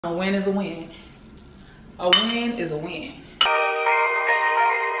A win is a win. A win is a win.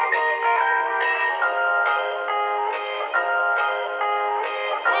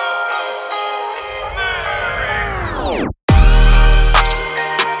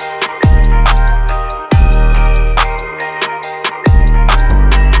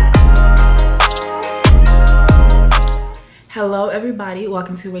 Hello everybody,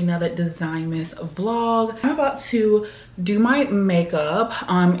 welcome to another DESIGNMAS vlog. I'm about to do my makeup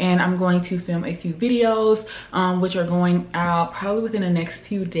and I'm going to film a few videos which are going out probably within the next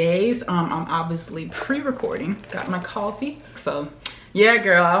few days. I'm obviously pre-recording, got my coffee. So yeah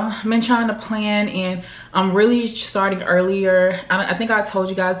girl, I've been trying to plan and I'm really starting earlier. I think I told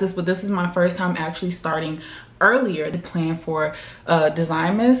you guys this, but this is my first time actually starting earlier to plan for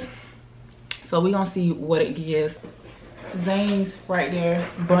DESIGNMAS. So we're gonna see what it gives. Zane's right there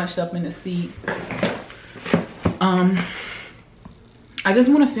bunched up in the seat. I just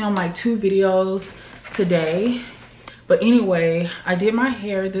want to film like 2 videos today, but anyway, I did my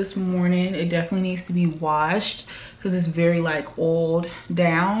hair this morning. It definitely needs to be washed because it's very like oiled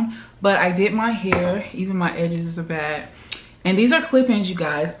down, but I did my hair. Even my edges are bad, and these are clip-ins, you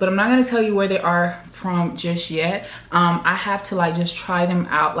guys, but I'm not going to tell you where they are from just yet. I have to like just try them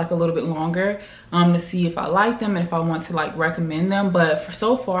out like a little bit longer to see if I like them and if I want to like recommend them. But for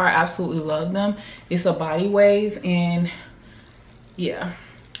so far, I absolutely love them. It's a body wave, and yeah,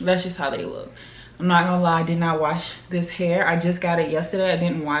 that's just how they look. I'm not gonna lie, I did not wash this hair. I just got it yesterday. I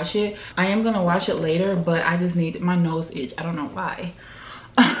didn't wash it. I am gonna wash it later, but I just need, my nose itch, I don't know why.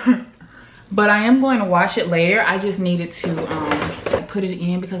 But I am going to wash it later. I just needed to put it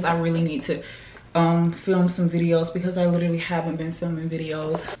in because I really need to film some videos because I literally haven't been filming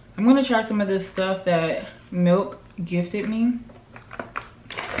videos. I'm gonna try some of this stuff that Milk gifted me.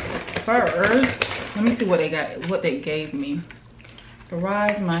 First, let me see what they gave me. The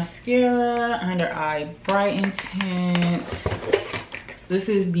Rise Mascara, Under Eye Brighten Tint. This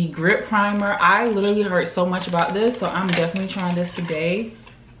is the Grip Primer. I literally heard so much about this, so I'm definitely trying this today.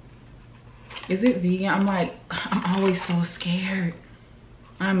 Is it vegan? I'm always so scared.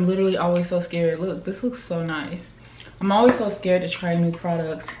 I'm literally always so scared. Look, this looks so nice. I'm always so scared to try new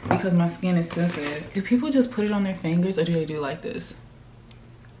products because my skin is sensitive. Do people just put it on their fingers or do they do like this?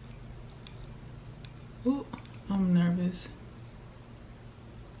 Ooh, I'm nervous.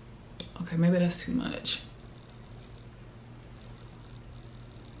 Okay, maybe that's too much.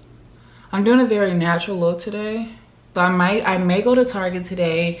 I'm doing a very natural look today. So I may go to Target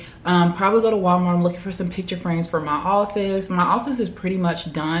today, probably go to Walmart. I'm looking for some picture frames for my office. My office is pretty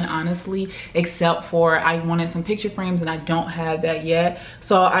much done, honestly, except for I wanted some picture frames and I don't have that yet.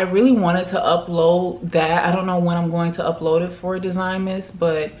 So I really wanted to upload that. I don't know when I'm going to upload it for DESIGNMAS,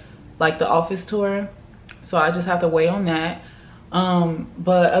 but like the office tour. So I just have to wait on that.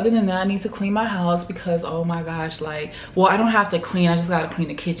 But other than that, I need to clean my house because oh my gosh, like, well, I don't have to clean, I just gotta clean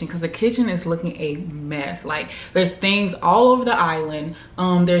the kitchen because the kitchen is looking a mess. Like, there's things all over the island.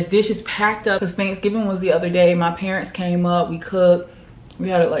 There's dishes packed up because Thanksgiving was the other day. My parents came up, we cooked, we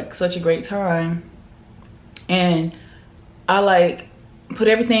had like such a great time, and I like put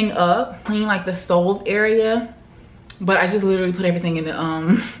everything up, clean like the stove area, but I just literally put everything in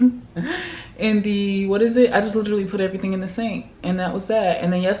the in the, what is it? I just literally put everything in the sink, and that was that.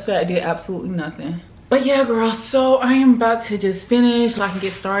 And then yesterday I did absolutely nothing. But yeah girl, so I am about to just finish so I can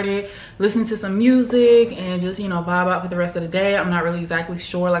get started, listen to some music, and just, you know, vibe out for the rest of the day. I'm not really exactly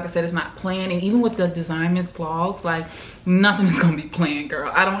sure. Like I said, it's not planned, and even with the DESIGNMAS vlogs, like, nothing is gonna be planned,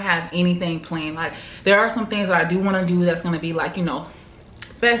 girl. I don't have anything planned. Like, there are some things that I do want to do that's gonna be like, you know,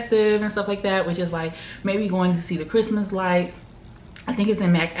 festive and stuff like that, which is like maybe going to see the Christmas lights. I think it's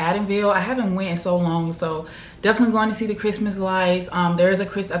in McAdamville. I haven't went in so long, so definitely going to see the Christmas lights. There's a I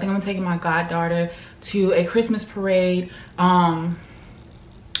think I'm gonna take my goddaughter to a Christmas parade coming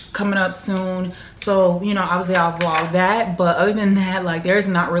up soon. So, you know, obviously I'll vlog that. But other than that, like, there's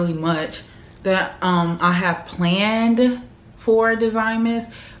not really much that I have planned for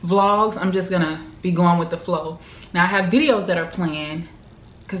DESIGNMAS vlogs. I'm just gonna be going with the flow. Now I have videos that are planned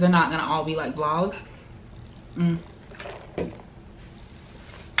because they're not gonna all be like vlogs.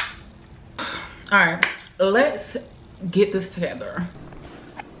 All right, let's get this together.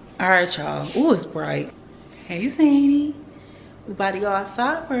 All right, y'all. Ooh, it's bright. Hey, Zany. We about to go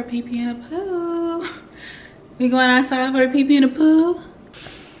outside for a pee-pee and a poo. We going outside for a pee-pee and a poo.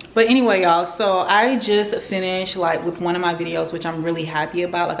 But anyway, y'all, so I just finished like with one of my videos, which I'm really happy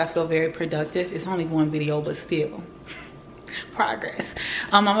about. Like, I feel very productive. It's only one video, but still progress.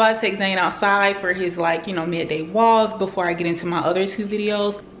 I'm about to take Zane outside for his, like, you know, midday walk before I get into my other 2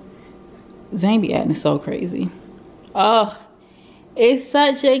 videos. Zane be acting so crazy. Oh, It's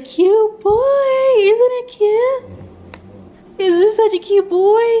such a cute boy. Isn't it cute? Is this such a cute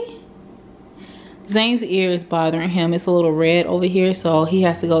boy? Zayne's ear is bothering him. It's a little red over here, so he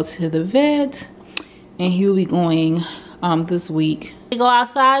has to go to the vet, and he'll be going this week. You go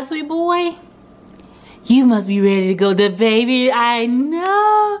outside, sweet boy? You must be ready to go, the baby. I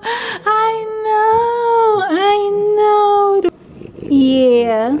know.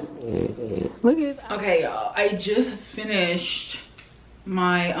 Yeah. Look at this. Okay, y'all. I just finished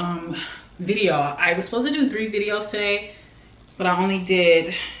my video. I was supposed to do 3 videos today, but I only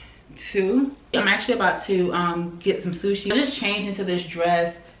did 2. I'm actually about to get some sushi. I just changed into this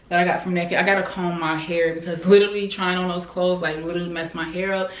dress that I got from Naked. I gotta comb my hair because literally trying on those clothes like literally messed my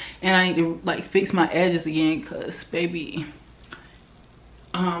hair up, and I need to like fix my edges again because baby.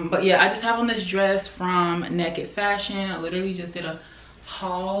 But yeah, I just have on this dress from Naked Fashion. I literally just did a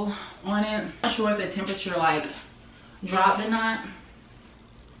haul on it. I'm not sure if the temperature like dropped or not.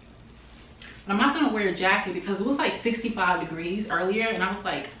 But I'm not gonna wear a jacket because it was like 65 degrees earlier, and I was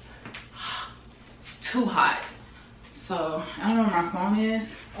like too hot. So I don't know where my phone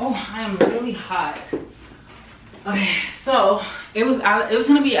is. Oh, I am literally hot. Okay, so it was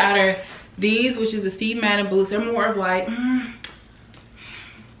gonna be either these, which is the Steve Madden boots. They're more of like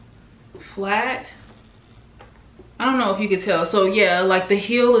flat. I don't know if you could tell. So yeah, like the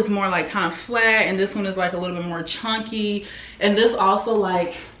heel is more like kind of flat, and this one is like a little bit more chunky. And this also,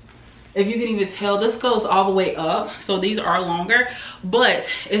 like, if you can even tell, this goes all the way up. So these are longer, but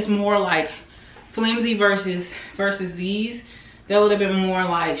it's more like flimsy versus these. They're a little bit more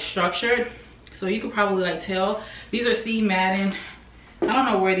like structured, so you could probably like tell. These are Steve Madden. I don't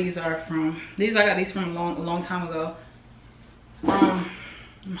know where these are from. I got these from a long time ago. I'm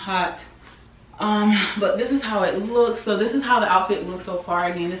hot. But this is how it looks. So this is how the outfit looks so far.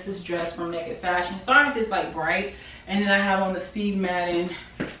 Again, this is dressed from Naked Fashion. Sorry if it's like bright. And then I have on the Steve Madden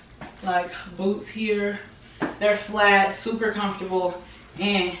like boots here. They're flat, super comfortable,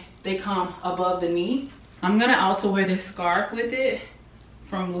 and they come above the knee. I'm gonna also wear this scarf with it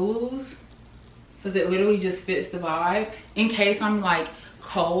from Lulu's because it literally just fits the vibe. In case I'm like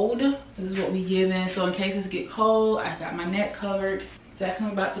cold, this is what we give in. So in case it get cold, I got my neck covered.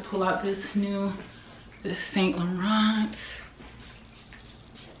 Definitely about to pull out this Saint Laurent.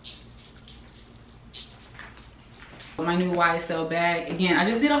 My new YSL bag. Again, I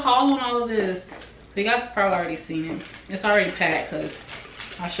just did a haul on all of this, so you guys have probably already seen it. It's already packed because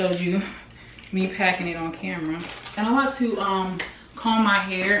I showed you me packing it on camera. And I'm about to comb my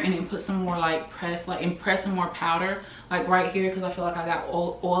hair and then put some more like press some more powder like right here because I feel like I got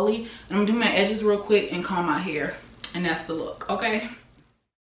oily. And I'm gonna do my edges real quick and comb my hair, and that's the look. Okay.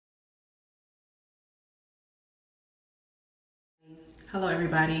 Hello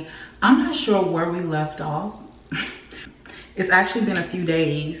everybody. I'm not sure where we left off. It's actually been a few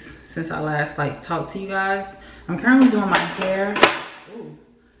days since I last like talked to you guys. I'm currently doing my hair. Ooh,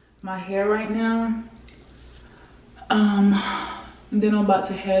 my hair right now. Then I'm about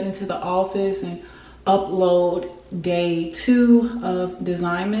to head into the office and upload day 2 of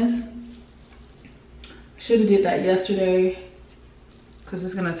DESIGNMAS. Should have did that yesterday because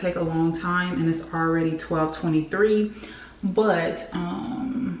it's gonna take a long time and it's already 12:23. But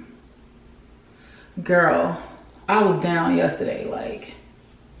girl, I was down yesterday. Like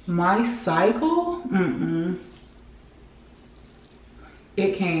my cycle,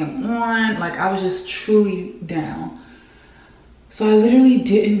 it came on. Like I was just truly down. So I literally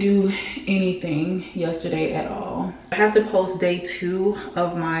didn't do anything yesterday at all. I have to post day 2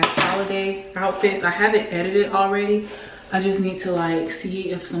 of my holiday outfits. I have it edited already. I just need to like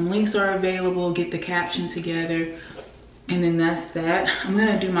see if some links are available, get the caption together, and then that's that. I'm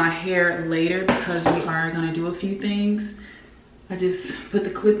gonna do my hair later because we are gonna do a few things. I just put the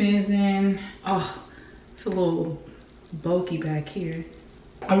clip-ins in. Oh, it's a little bulky back here.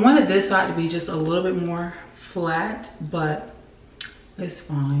 I wanted this side to be just a little bit more flat, but it's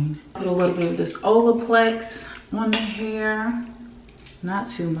fine. Put a little bit of this Olaplex on the hair. Not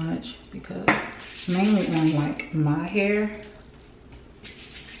too much because mainly on like my hair.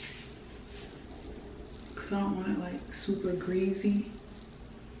 Cause I don't want it like super greasy.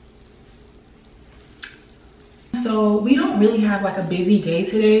 So we don't really have like a busy day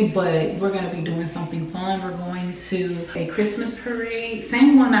today, but we're gonna be doing something fun. We're going to a Christmas parade,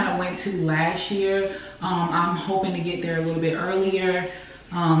 same one that I went to last year. I'm hoping to get there a little bit earlier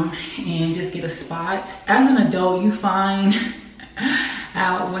and just get a spot. As an adult, you find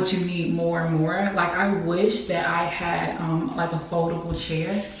out what you need more and more. Like I wish that I had like a foldable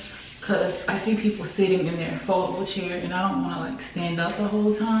chair, because I see people sitting in their foldable chair and I don't want to like stand up the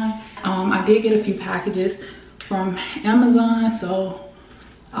whole time. I did get a few packages from Amazon, so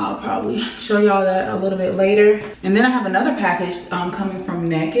I'll probably show y'all that a little bit later. And then I have another package coming from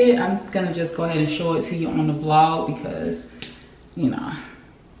Naked. I'm gonna just go ahead and show it to you on the vlog because, you know,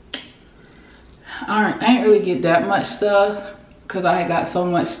 I ain't really get that much stuff because I got so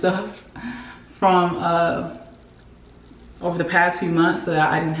much stuff from over the past few months so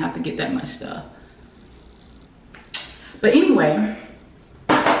that I didn't have to get that much stuff. But anyway,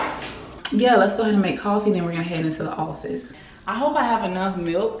 yeah, let's go ahead and make coffee, then we're gonna head into the office. I hope I have enough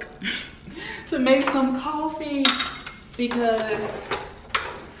milk to make some coffee because,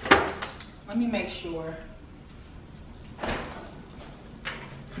 let me make sure.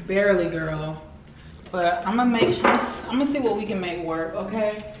 Barely, girl. But I'm gonna see what we can make work,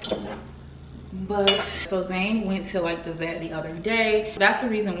 okay? But so Zane went to like the vet the other day. That's the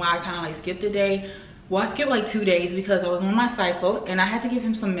reason why I kind of like skipped a day. Well, I skipped like 2 days because I was on my cycle and I had to give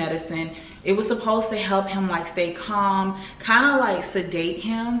him some medicine. It was supposed to help him like stay calm, kind of like sedate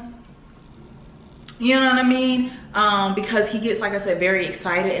him. You know what I mean? Because he gets, like I said, very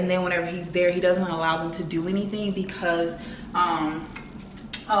excited, and then whenever he's there, he doesn't allow them to do anything because, oh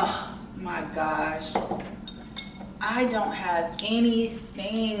my gosh, I don't have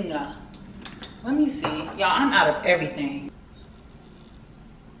anything. Let me see, y'all, I'm out of everything.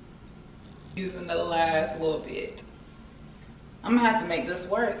 Using the last little bit. I'm gonna have to make this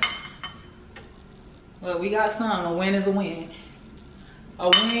work. Well, we got some. A win is a win. A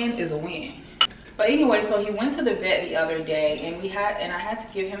win is a win. But anyway, so he went to the vet the other day, and I had to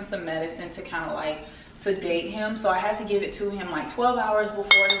give him some medicine to kind of like sedate him. So I had to give it to him like 12 hours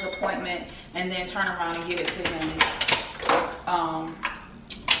before his appointment, and then turn around and give it to him.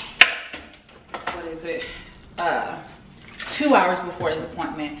 What is it? 2 hours before his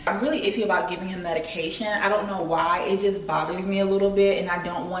appointment. I'm really iffy about giving him medication. I don't know why. It just bothers me a little bit, and I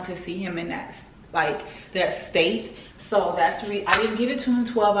don't want to see him in that state. So that's the reason I didn't give it to him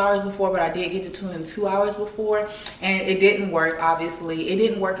 12 hours before, but I did give it to him 2 hours before, and it didn't work. Obviously, it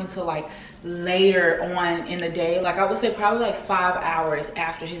didn't work until like later on in the day. Like I would say probably like 5 hours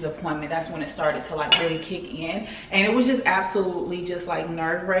after his appointment. That's when it started to like really kick in, and it was just absolutely just like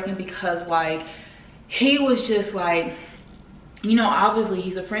nerve-wracking because like he was just like, you know, obviously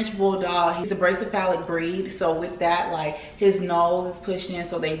he's a French bulldog. He's a bracephalic breed. So with that, like his nose is pushed in.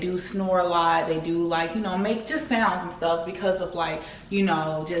 So they do snore a lot. They do like, you know, make just sounds and stuff because of like, you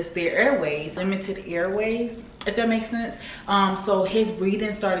know, just their airways, limited airways, if that makes sense. So his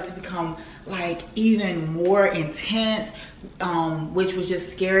breathing started to become like even more intense, which was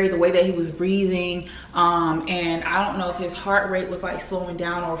just scary, the way that he was breathing. And I don't know if his heart rate was like slowing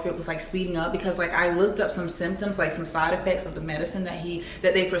down or if it was like speeding up, because like I looked up some symptoms, like some side effects of the medicine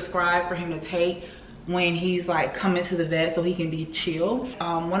that they prescribed for him to take when he's like coming to the vet so he can be chill.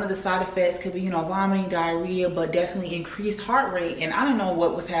 One of the side effects could be, you know, vomiting, diarrhea, but definitely increased heart rate. And I don't know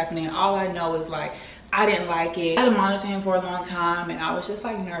what was happening. All I know is like I didn't like it. I had to monitor him for a long time, and I was just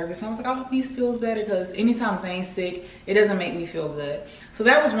like nervous. And I was like, I hope he feels better, because anytime Zane's sick, it doesn't make me feel good. So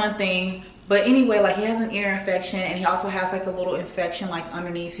that was one thing. But anyway, like he has an ear infection, and he also has like a little infection like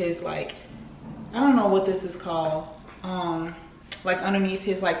underneath his like, I don't know what this is called, like underneath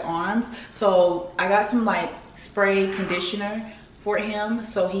his like arms. So I got some like spray conditioner for him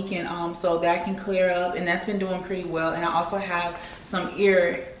so he can so that can clear up, and that's been doing pretty well. And I also have some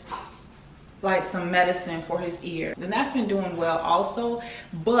like some medicine for his ear, and that's been doing well also.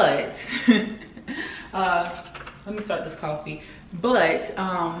 But let me start this coffee. But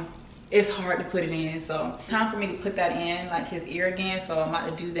it's hard to put it in, so time for me to put that in, like his ear again. So I'm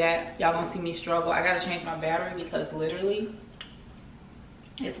about to do that. Y'all gonna see me struggle. I gotta change my battery because literally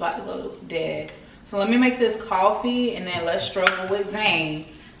it's about to go dead. So let me make this coffee, and then let's struggle with Zane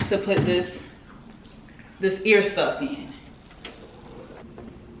to put this ear stuff in.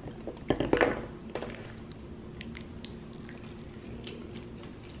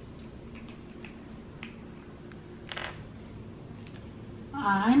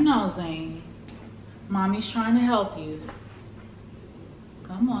 I know, Zane. Mommy's trying to help you.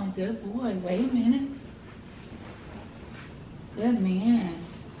 Come on, good boy. Wait a minute. Good man.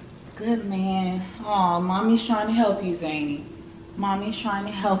 Good man. Oh, mommy's trying to help you, Zane. Mommy's trying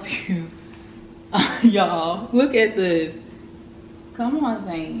to help you. Y'all, look at this. Come on,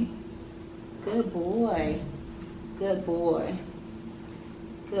 Zane. Good boy. Good boy.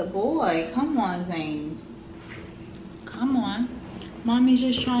 Good boy. Come on, Zane. Come on. Mommy's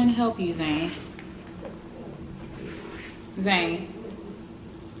just trying to help you, Zane. Zane.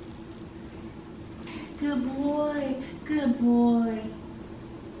 Good boy. Good boy.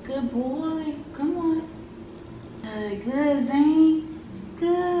 Good boy. Come on. Good, Zane.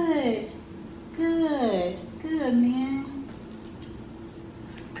 Good. Good. Good. good, man.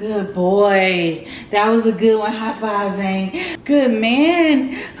 Good boy. That was a good one. High five, Zane. Good man.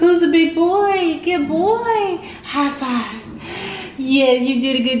 Who's a big boy? Good boy. High five. Yeah, you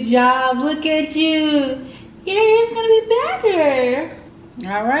did a good job. Look at you. Yeah, it's gonna be better.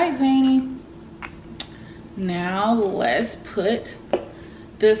 All right, Zany. Now let's put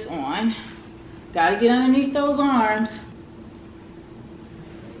this on. Gotta get underneath those arms.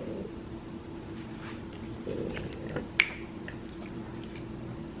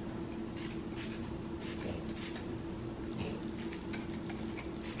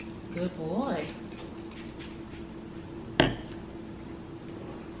 Good boy.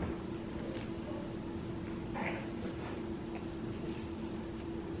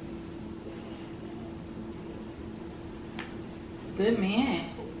 Good man.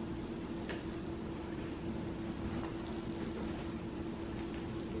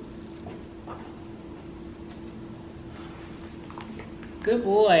 Good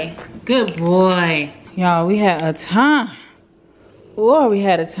boy. Good boy. Y'all, we had a time. Or we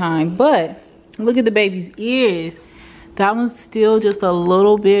had a time, but look at the baby's ears. That one's still just a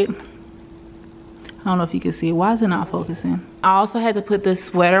little bit, I don't know if you can see it. Why is it not focusing? I also had to put this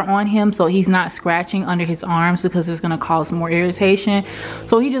sweater on him so he's not scratching under his arms because it's gonna cause more irritation.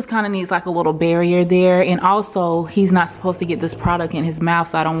 So he just kind of needs like a little barrier there. And also he's not supposed to get this product in his mouth,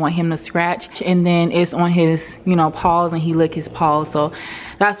 so I don't want him to scratch. And then it's on his, you know, paws, and he lick his paws. So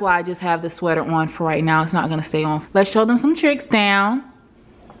that's why I just have the sweater on for right now. It's not gonna stay on. Let's show them some tricks. Down,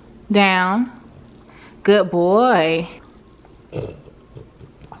 down. Good boy.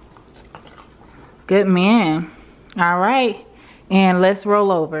 Good man. All right. And let's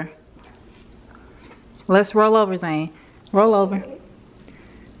roll over. Let's roll over, Zane. Roll over.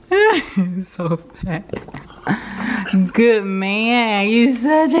 So fat. Good man. You're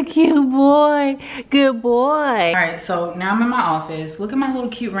such a cute boy. Good boy. All right, so now I'm in my office. Look at my little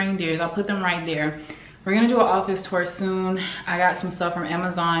cute reindeers. I'll put them right there. We're gonna do an office tour soon. I got some stuff from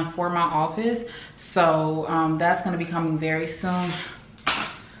Amazon for my office. So that's gonna be coming very soon,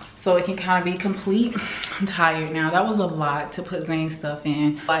 so it can kind of be complete. I'm tired now. That was a lot to put Zane's stuff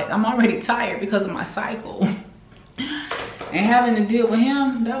in. Like, I'm already tired because of my cycle. And having to deal with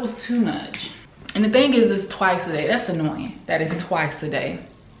him, that was too much. And the thing is, it's twice a day. That's annoying. That is twice a day.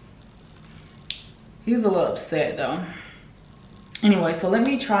 He's a little upset though. Anyway, so let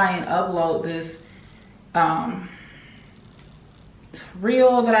me try and upload this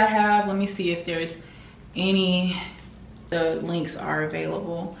reel that I have. Let me see if there's any, the links are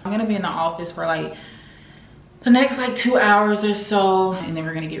available. I'm gonna be in the office for like the next like 2 hours or so, and then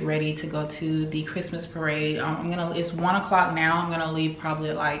we're gonna get ready to go to the Christmas parade. It's 1 o'clock now. I'm gonna leave probably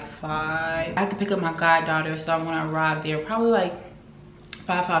at like 5. I have to pick up my goddaughter, so I'm gonna arrive there probably like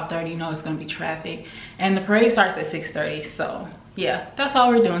 5:30. You know it's gonna be traffic, and the parade starts at 6:30. So yeah, that's all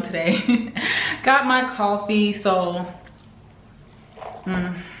we're doing today. Got my coffee, so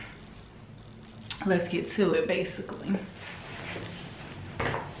let's get to it basically.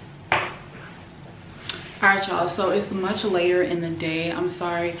 All right, y'all, so it's much later in the day. I'm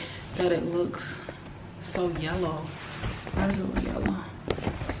sorry that it looks so yellow. Why does it look yellow?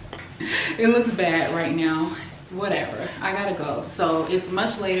 It looks bad right now. Whatever, I gotta go. So it's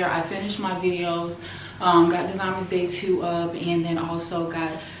much later. I finished my videos, got DESIGNMAS Day 2 up, and then also got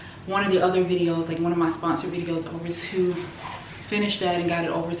one of the other videos, like one of my sponsored videos, over to finish that and got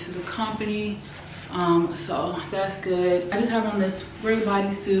it over to the company. So that's good. I just have on this gray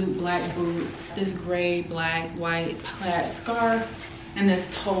bodysuit, black boots, this gray, black, white plaid scarf, and this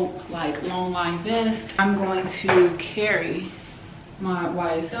taupe like long line vest. I'm going to carry my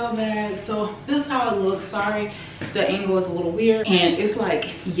YSL bag. So this is how it looks. Sorry, the angle is a little weird and it's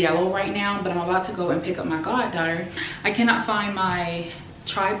like yellow right now, but I'm about to go and pick up my goddaughter. I cannot find my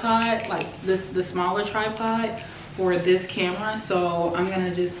tripod, like the smaller tripod for this camera, so I'm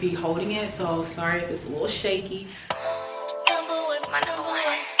gonna just be holding it. So sorry if it's a little shaky. My number one.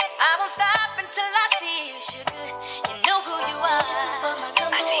 I won't stop until I see you, sugar. You know who you are. This is for my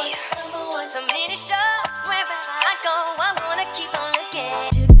number I see you. So many shots wherever I go, I wanna keep on looking.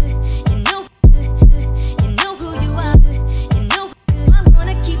 You know who you are. You know I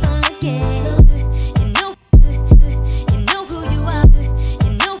wanna keep on looking. You know who you are.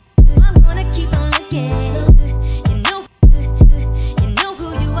 You know I wanna keep on looking. You know who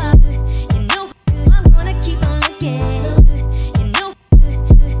you are. You know I wanna keep on looking. You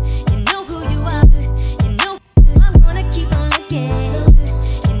know who you are. You know I wanna keep on looking.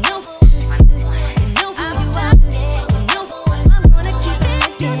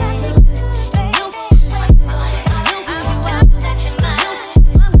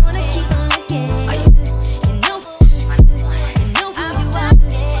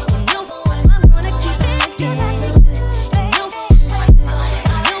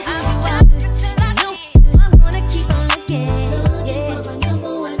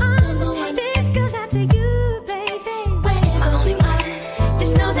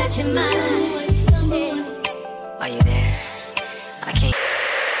 touching mine. Are you there? I can't.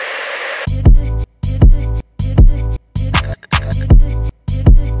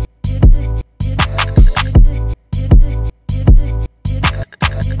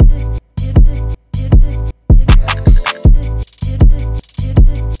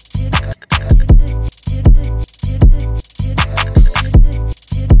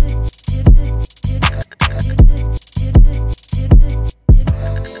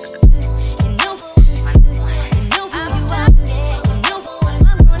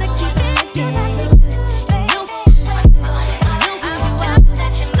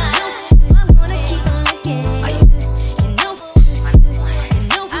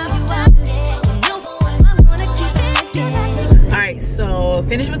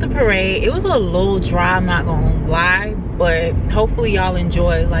 Finished with the parade. It was a little dry, I'm not gonna lie, but hopefully y'all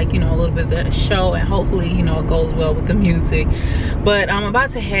enjoy, like, you know, a little bit of the show, and hopefully, you know, it goes well with the music. But I'm about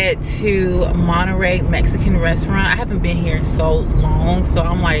to head to Monterrey Mexican restaurant. I haven't been here in so long, so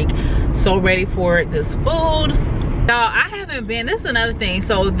I'm like so ready for this food. Y'all, I haven't been, this is another thing.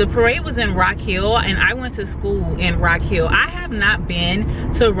 So the parade was in Rock Hill, and I went to school in Rock Hill. I have not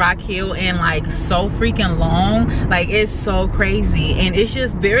been to Rock Hill in like so freaking long. Like, it's so crazy, and it's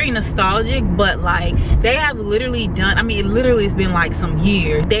just very nostalgic. But like, they have literally done, I mean, it literally has been like some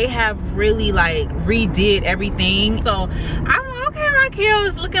years. They have really like redid everything. So I'm like, okay, Rock Hill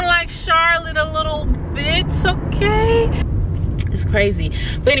is looking like Charlotte a little bit, okay? It's crazy.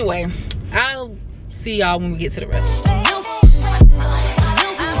 But anyway, I'll see y'all when we get to the rest.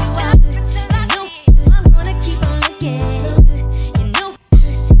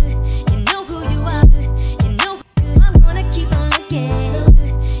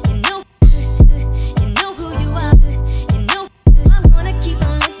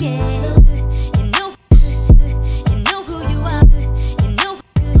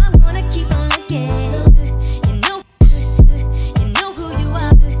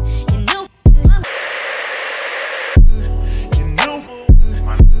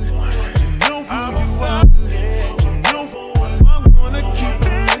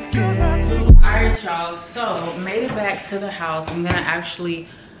 So made it back to the house. I'm gonna actually,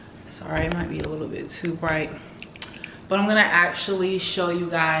 sorry, it might be a little bit too bright, but I'm gonna actually show you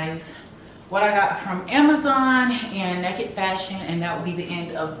guys what I got from Amazon and Naked Fashion, and that will be the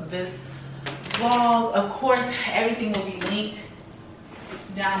end of this vlog. Of course, everything will be linked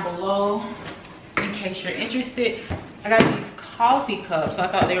down below in case you're interested. I got these coffee cups. I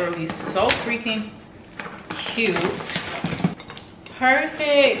thought they would be so freaking cute.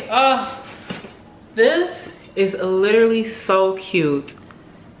 Perfect. Oh, this is literally so cute.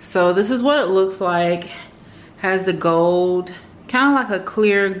 So this is what it looks like. Has the gold, kind of like a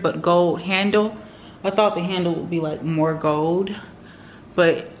clear but gold handle. I thought the handle would be like more gold,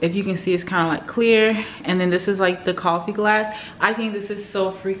 but if you can see, it's kind of like clear. And then this is like the coffee glass. I think this is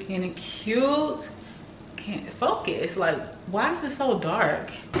so freaking cute. Can't focus. Like, why is it so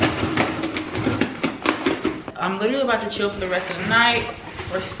dark? I'm literally about to chill for the rest of the night,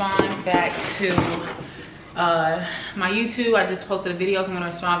 respond back to my YouTube. I just posted a video, so I'm gonna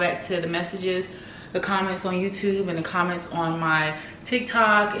respond back to the messages, the comments on YouTube, and the comments on my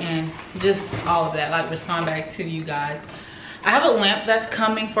TikTok, and just all of that, like respond back to you guys. I have a lamp that's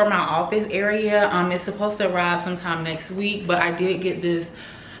coming for my office area. It's supposed to arrive sometime next week, but I did get this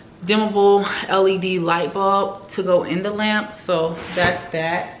dimmable LED light bulb to go in the lamp, so that's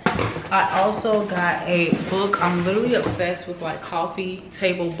that. I also got a book. I'm literally obsessed with like coffee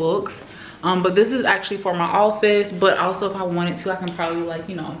table books, but this is actually for my office, but also if I wanted to, I can probably, like,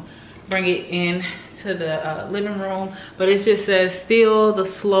 you know, bring it in to the living room. But it just says Still the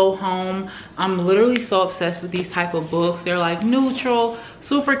Slow Home. I'm literally so obsessed with these type of books. They're like neutral,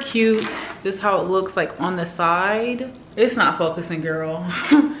 super cute. This is how it looks like on the side. It's not focusing, girl.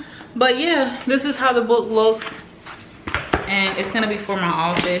 But yeah, this is how the book looks, and it's gonna be for my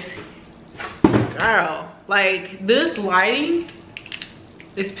office. Girl, like, this lighting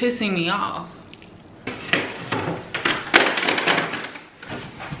is pissing me off.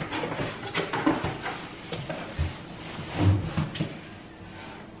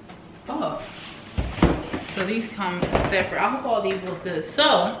 Oh, so these come separate. I hope all these look good.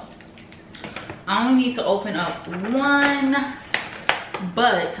 So I only need to open up one,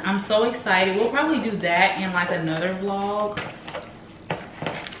 but I'm so excited. We'll probably do that in like another vlog.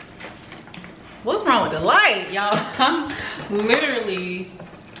 What's wrong with the light, y'all? I'm literally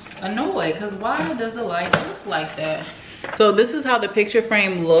annoyed, because why does the light look like that? So this is how the picture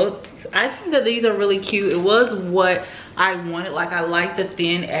frame looks. I think that these are really cute. It was what I wanted. Like, I like the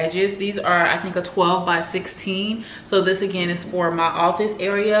thin edges. These are, I think, a 12 by 16. So this again is for my office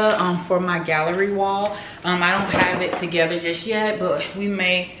area, for my gallery wall. I don't have it together just yet, but we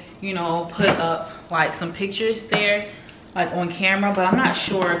may, you know, put up like some pictures there, like on camera, but I'm not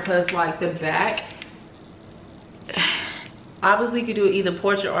sure because like the back, obviously you could do either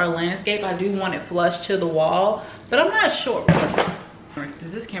portrait or landscape. I do want it flush to the wall, but I'm not sure.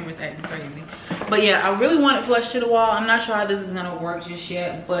 This camera's acting crazy. But yeah, I really want it flush to the wall. I'm not sure how this is gonna work just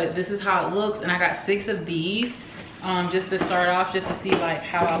yet, but this is how it looks. And I got 6 of these just to start off, just to see like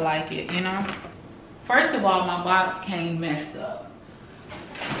how I like it, you know. First of all, my box came messed up.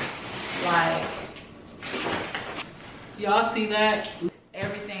 Like, y'all see that?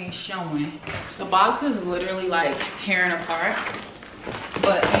 Everything's showing. The box is literally like tearing apart.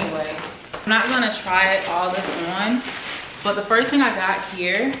 But anyway, I'm not gonna try it all this on. But the first thing I got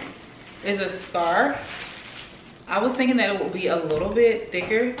here is a scarf. I was thinking that it would be a little bit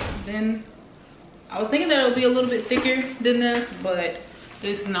thicker than, this, but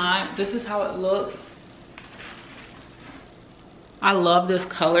it's not. This is how it looks. I love this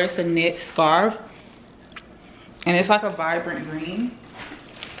color. It's a knit scarf. And it's like a vibrant green.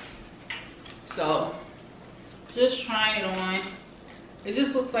 So, just trying it on. It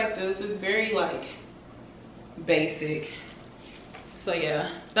just looks like this. It's very like basic. So yeah,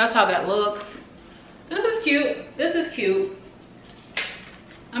 that's how that looks. This is cute. This is cute.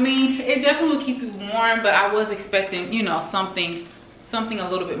 I mean, it definitely will keep you warm, but I was expecting, you know, something a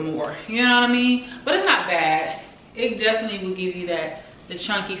little bit more. You know what I mean? But it's not bad. It definitely will give you the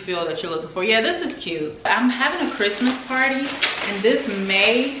chunky feel that you're looking for. Yeah, this is cute. I'm having a Christmas party, and this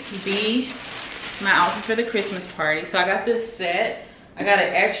may be my outfit for the Christmas party. So I got this set. I got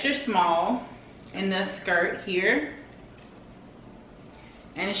an extra small in this skirt here.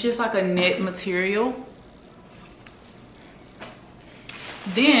 And it's just like a knit material.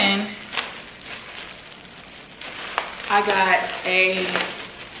 Then I got a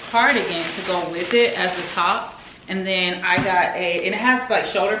cardigan to go with it as the top. And then I got and it has like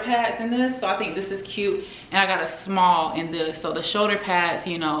shoulder pads in this, so I think this is cute. And I got a small in this, so the shoulder pads,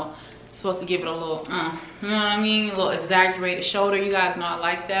 you know, supposed to give it a little, you know what I mean? A little exaggerated shoulder. You guys know I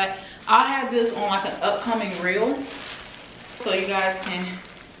like that. I'll have this on like an upcoming reel, so you guys can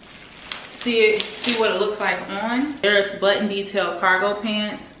see what it looks like on. There's button detail cargo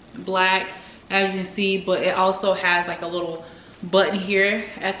pants, black, as you can see, but it also has like a little button here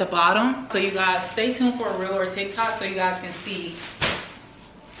at the bottom. So you guys stay tuned for a reel or TikTok so you guys can see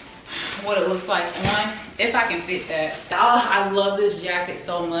what it looks like on, if I can fit that. Oh, I love this jacket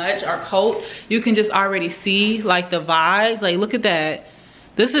so much, or coat. You can just already see like the vibes. Like, look at that.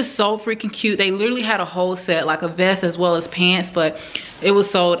 This is so freaking cute. They literally had a whole set, like a vest as well as pants, but it was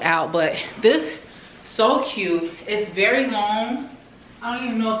sold out. But this, so cute. It's very long. I don't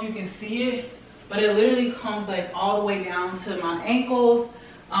even know if you can see it, but it literally comes like all the way down to my ankles.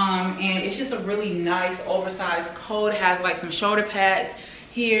 And it's just a really nice oversized coat. It has like some shoulder pads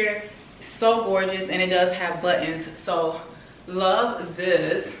here. So gorgeous, and it does have buttons. So love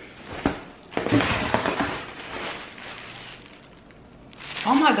this.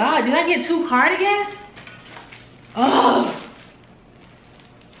 Oh my God, did I get 2 cardigans? Oh,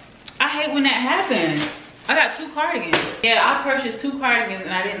 I hate when that happens. I got 2 cardigans. Yeah, I purchased 2 cardigans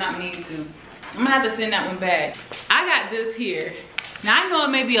and I did not need to. I'm gonna have to send that one back. I got this here. Now I know it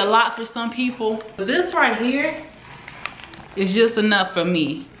may be a lot for some people, but this right here is just enough for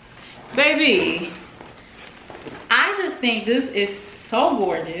me. Baby, I just think this is so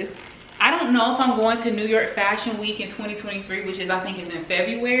gorgeous. I don't know if I'm going to New York Fashion Week in 2023, which is, I think, is in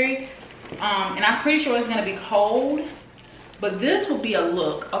February. And I'm pretty sure it's gonna be cold, but this will be a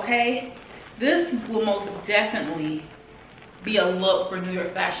look, okay? This will most definitely be a look for New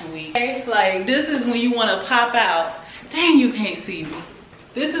York Fashion Week. Okay? Like, this is when you wanna pop out. Dang, you can't see me.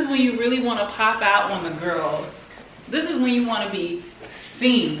 This is when you really wanna pop out on the girls. This is when you wanna be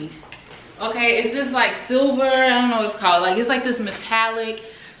seen. Okay, it's this like silver, I don't know what it's called. Like, it's like this metallic,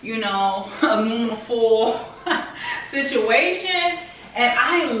 you know, aluminum foil situation. And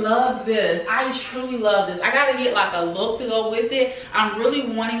I love this. I truly love this. I gotta get like a look to go with it. I'm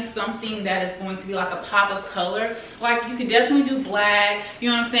really wanting something that is going to be like a pop of color. Like, you could definitely do black, you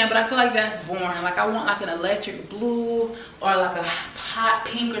know what I'm saying? But I feel like that's boring. Like, I want like an electric blue or like a hot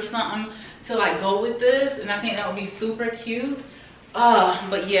pink or something to like go with this. And I think that would be super cute.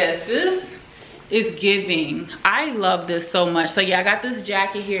 But yes, this is giving. I love this so much. So yeah, I got this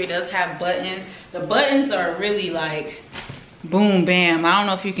jacket here. It does have buttons. The buttons are really like boom bam. I don't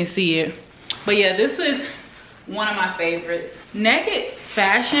know if you can see it, but yeah, this is one of my favorites. Naked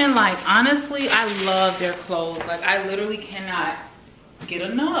Fashion, like honestly, I love their clothes. Like I literally cannot get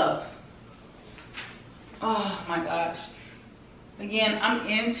enough. Oh my gosh. Again, I'm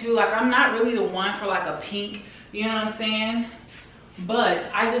into, like, I'm not really the one for like a pink, you know what I'm saying? But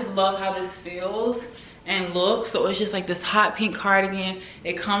I just love how this feels and looks. So it's just like this hot pink cardigan.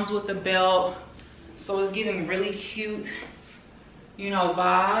 It comes with a belt, so it's giving really cute, you know,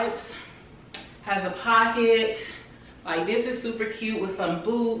 vibes. Has a pocket. Like this is super cute with some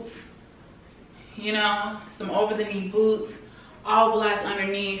boots, you know, some over the knee boots, all black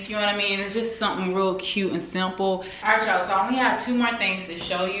underneath, you know what I mean? It's just something real cute and simple. All right, y'all, so I only have 2 more things to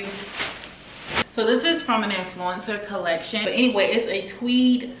show you. So this is from an influencer collection. But anyway, it's a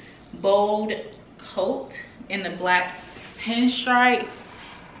tweed bold coat in the black pinstripe.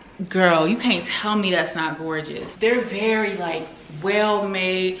 Girl, you can't tell me that's not gorgeous. They're very like well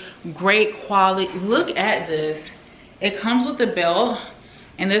made, great quality. Look at this. It comes with a belt,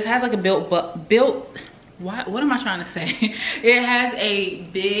 and this has like a what am I trying to say? It has a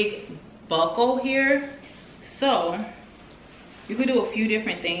big buckle here, so you can do a few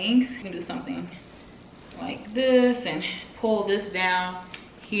different things. You can do something like this and pull this down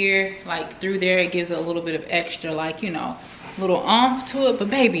here, like through there. It gives it a little bit of extra, like, you know, little oomph to it. But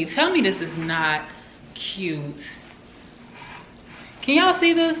baby, tell me this is not cute. Can y'all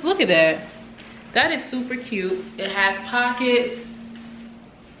see this? Look at that. That is super cute. It has pockets.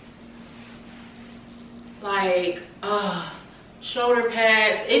 Like shoulder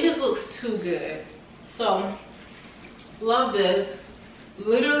pads. It just looks too good. So love this.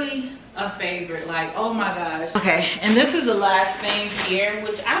 Literally a favorite. Like, oh my gosh. Okay, and this is the last thing here,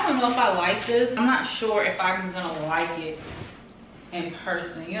 which I don't know if I like this. I'm not sure if I'm gonna like it in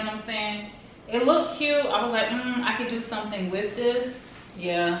person, you know what I'm saying? It looked cute. I was like, I could do something with this.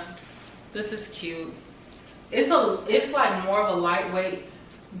 Yeah, this is cute. It's like more of a lightweight.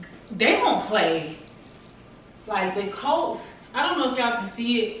 They don't play. Like the coats, I don't know if y'all can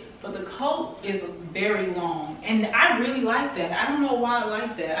see it, but the coat is very long, and I really like that. I don't know why I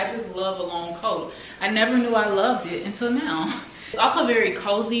like that. I just love a long coat. I never knew I loved it until now. It's also very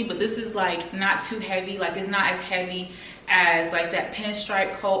cozy, but this is like not too heavy. Like it's not as heavy as like that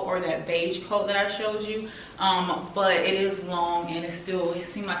pinstripe coat or that beige coat that I showed you, but it is long, and it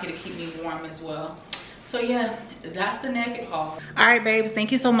seemed like it'll keep me warm as well. So yeah, that's the naked haul. All right, babes,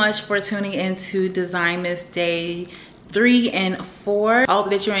 thank you so much for tuning into DESIGNMAS Day 3 and 4. I hope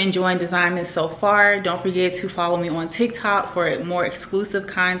that you're enjoying DESIGNMAS so far. Don't forget to follow me on TikTok for more exclusive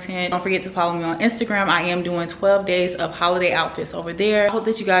content. Don't forget to follow me on Instagram. I am doing 12 days of holiday outfits over there. I hope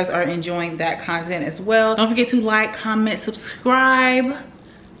that you guys are enjoying that content as well. Don't forget to like, comment, subscribe.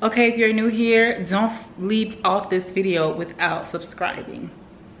 Okay, if you're new here, don't leave off this video without subscribing.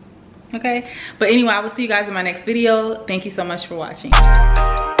 Okay, but anyway, I will see you guys in my next video. Thank you so much for watching.